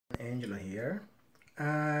Angelo here.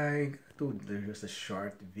 I do just a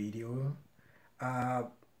short video. I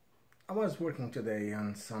was working today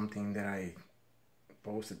on something that I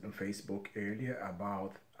posted on Facebook earlier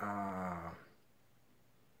about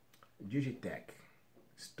Digitech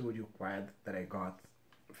Studio Quad that I got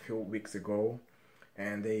a few weeks ago,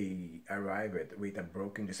 and they arrived with a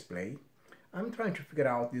broken display. I'm trying to figure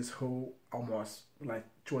out this whole almost like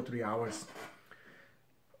 2 or 3 hours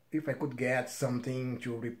if I could get something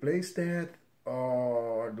to replace that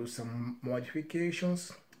or do some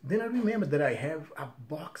modifications. Then I remember that I have a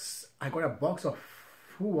box. I got a box of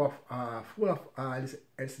full of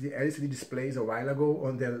LCD displays a while ago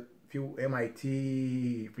on the few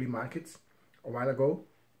MIT flea markets a while ago.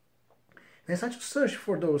 And I started to search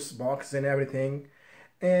for those boxes and everything,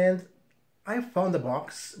 and I found the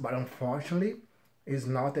box, but unfortunately it's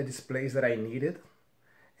not the displays that I needed.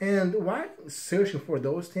 And while searching for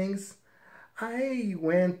those things, I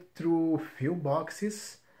went through a few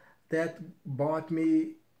boxes that brought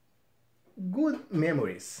me good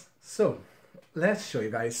memories. So let's show you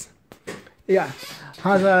guys. Yeah,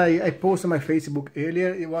 as I posted on my Facebook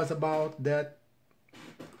earlier, it was about that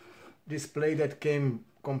display that came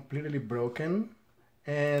completely broken,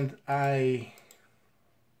 and I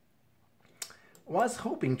was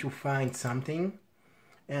hoping to find something,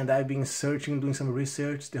 and I've been searching, doing some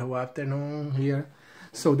research the whole afternoon here.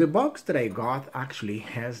 So the box that I got actually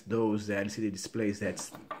has those LCD displays.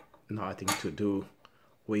 That's nothing to do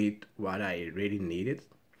with what I really needed.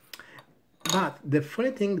 But the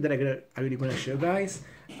funny thing that I really gonna show you guys,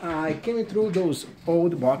 I came through those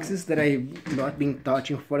old boxes that I've not been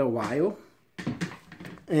touching for a while,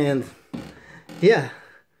 and yeah,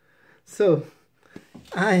 so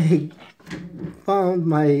I found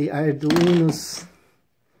my Arduinos.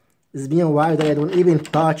 It's been a while that I don't even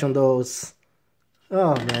touch on those.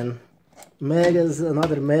 Oh man, Megas,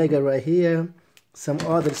 another Mega right here, some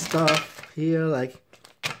other stuff here, like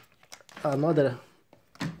another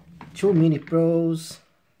 2 Mini Pros,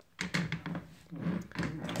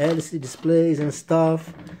 LCD displays and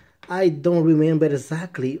stuff. I don't remember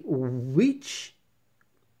exactly which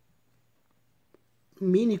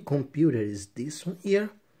mini computer is this one here.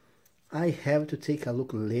 I have to take a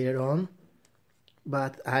look later on,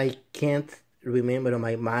 but I can't remember on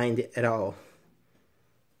my mind at all.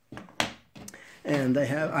 And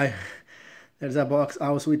there's a box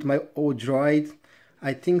also with my old Droid.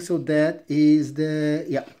 I think so that is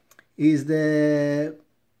the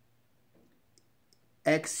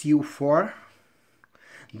XU4.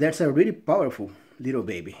 That's a really powerful little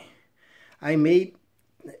baby. I may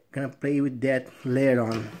gonna play with that later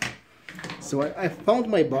on. So I found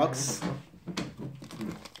my box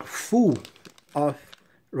full of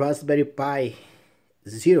Raspberry Pi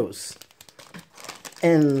Zeros,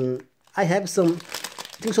 and I have some,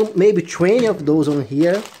 I think so, maybe 20 of those on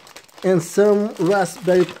here, and some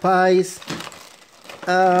Raspberry Pis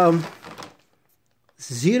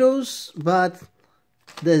Zeros, but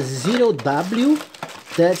the Zero W,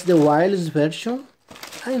 that's the wireless version.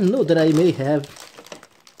 I know that I may have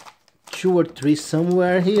 2 or 3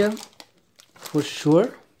 somewhere here for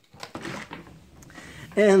sure.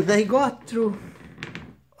 And I got through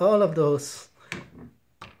all of those.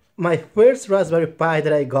 My first Raspberry Pi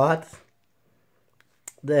that I got,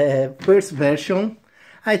 the first version,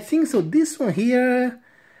 I think so, this one here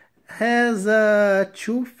has a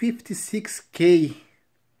 256K,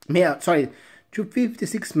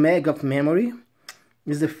 256 meg of memory.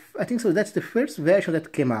 I think so, that's the first version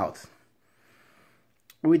that came out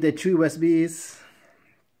with the 2 USBs,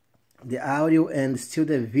 the audio and still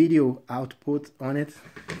the video output on it.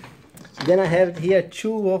 Then I have here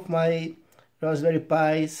 2 of my Raspberry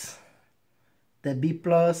Pis, the B+,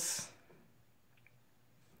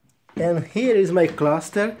 and here is my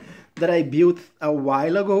cluster that I built a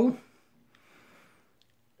while ago.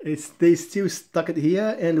 They still stuck it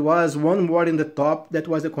here, and was one more in the top that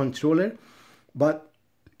was the controller, but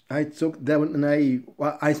I took that one and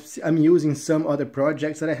I'm using some other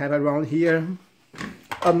projects that I have around here.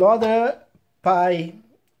 Another Pi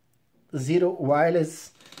Zero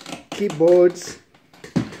wireless keyboards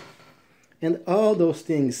and all those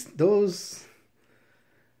things. Those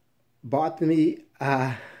bought me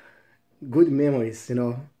good memories, you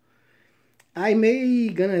know. I may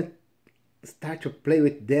gonna start to play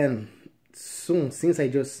with them soon, since I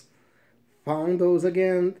just found those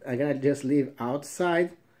again. I'm gonna just leave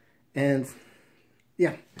outside, and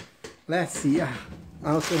yeah, let's see. Yeah,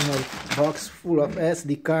 also my box full of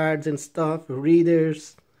SD cards and stuff,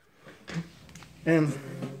 readers, and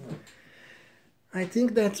I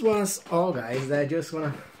think that was all, guys. I just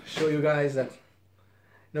wanna show you guys that,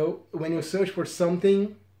 you know, when you search for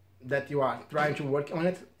something, that you are trying to work on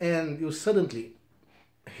it and you suddenly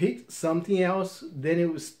hit something else, then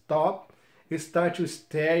you stop, you start to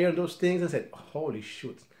stare at those things and say, holy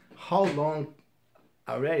shoot, how long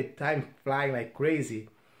already, time flying like crazy.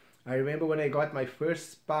 I remember when I got my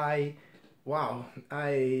first Spy, wow,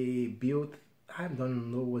 I built, I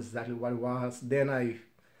don't know exactly what it was, then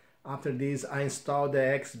after this I installed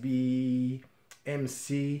the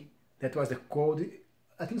XBMC, that was the code.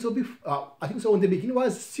 I think so. I think so. In the beginning, it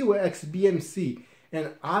was still XBMC,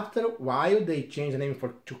 and after a while, they changed the name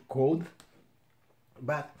to Code.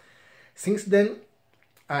 But since then,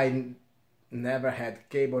 I never had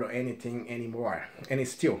cable or anything anymore, and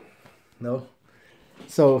it's still no.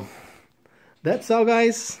 So that's all,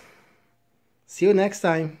 guys. See you next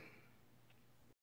time.